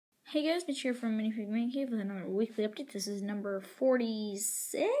Hey guys, Mitch here from Minifig Man Cave with another weekly update. This is number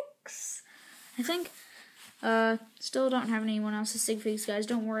 46, I think. Still don't have anyone else's sig figs, guys.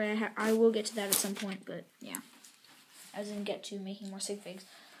 Don't worry, I will get to that at some point, but yeah. As in get to making more sig figs.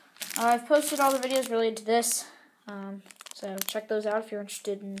 I've posted all the videos related to this, so check those out if you're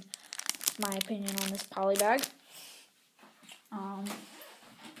interested in my opinion on this poly bag. And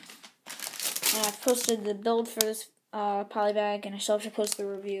I've posted the build for this poly bag, and I still have to post the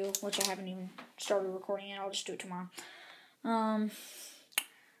review, which I haven't even started recording yet. I'll just do it tomorrow.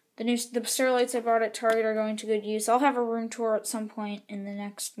 The Sterlites I bought at Target are going to good use. I'll have a room tour at some point in the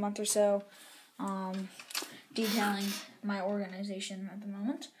next month or so, detailing my organization at the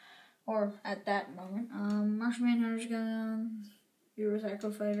moment, or at that moment. Martian Manhunter's gun, your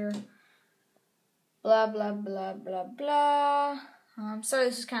Recycle Fighter, blah blah blah blah blah. Sorry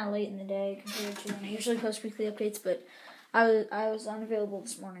this is kind of late in the day compared to when I usually post weekly updates, but I was unavailable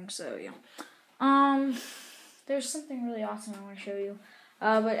this morning, so yeah. There's something really awesome I want to show you.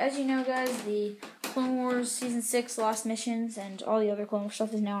 But as you know, guys, the Clone Wars Season 6 Lost Missions and all the other Clone Wars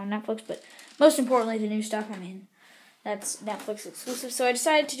stuff is now on Netflix, but most importantly, the new stuff, I mean, that's Netflix exclusive. So I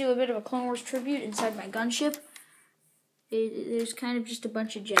decided to do a bit of a Clone Wars tribute inside my gunship. There's kind of just a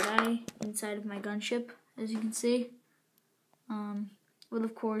bunch of Jedi inside of my gunship, as you can see. With,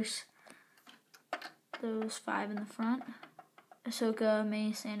 of course, those 5 in the front. Ahsoka,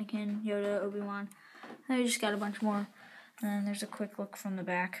 Mace, Anakin, Yoda, Obi-Wan. And we just got a bunch more. And then there's a quick look from the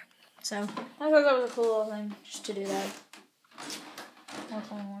back. So, I thought that was a cool little thing, just to do that. More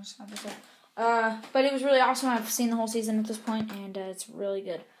Clone Wars, obviously. But it was really awesome. I've seen the whole season at this point, and it's really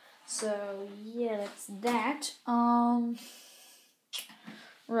good. So, yeah, that's that.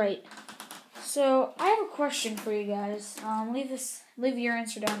 Right. So, I have a question for you guys. Leave your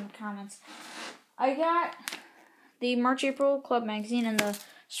answer down in the comments. I got the March-April Club magazine and the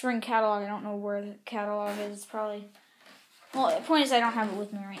spring catalog. I don't know where the catalog is. It's probably... Well, the point is I don't have it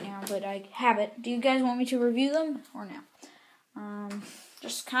with me right now, but I have it. Do you guys want me to review them or no?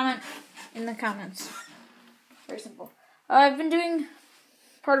 Just comment in the comments. Very simple. I've been doing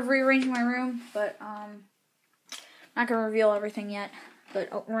part of rearranging my room, but I'm not going to reveal everything yet. But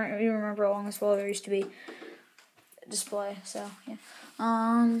you remember along this wall there used to be a display, so yeah.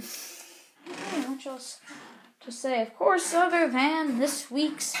 What else to say? Of course, other than this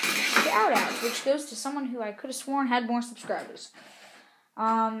week's Shoutout, which goes to someone who I could have sworn had more subscribers.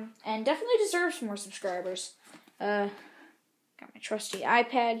 And definitely deserves more subscribers. Got my trusty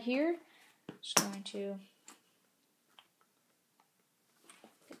iPad here. Just going to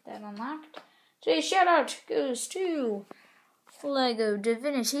get that unlocked. Today's Shoutout goes to Lego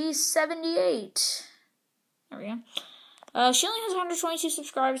Divinity 78. There we go. She only has 122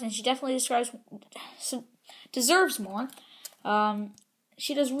 subscribers, and she definitely deserves more.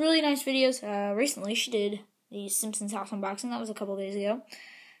 She does really nice videos. Recently, she did the Simpsons house unboxing. That was a couple days ago.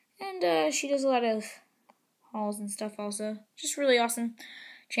 And she does a lot of hauls and stuff also. Just really awesome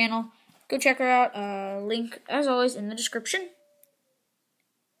channel. Go check her out. Link, as always, in the description.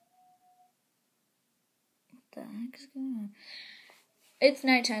 What the heck is going on? It's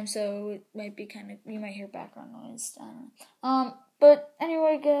nighttime, so it might be you might hear background noise. I don't know. But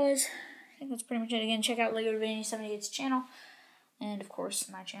anyway, guys, I think that's pretty much it. Again, check out Lego Divinity 78's channel. And, of course,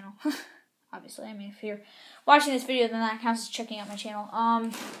 my channel. Obviously, I mean, if you're watching this video, then that counts as checking out my channel.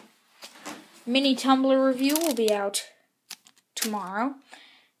 Mini Tumblr review will be out tomorrow.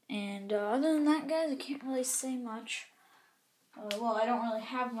 And other than that, guys, I can't really say much. Well, I don't really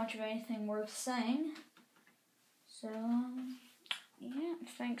have much of anything worth saying. So, yeah,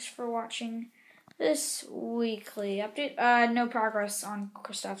 thanks for watching this weekly update. No progress on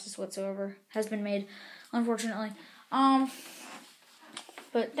Christoph's whatsoever has been made, unfortunately.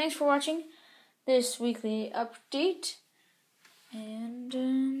 But thanks for watching this weekly update, and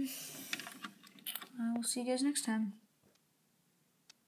I will see you guys next time.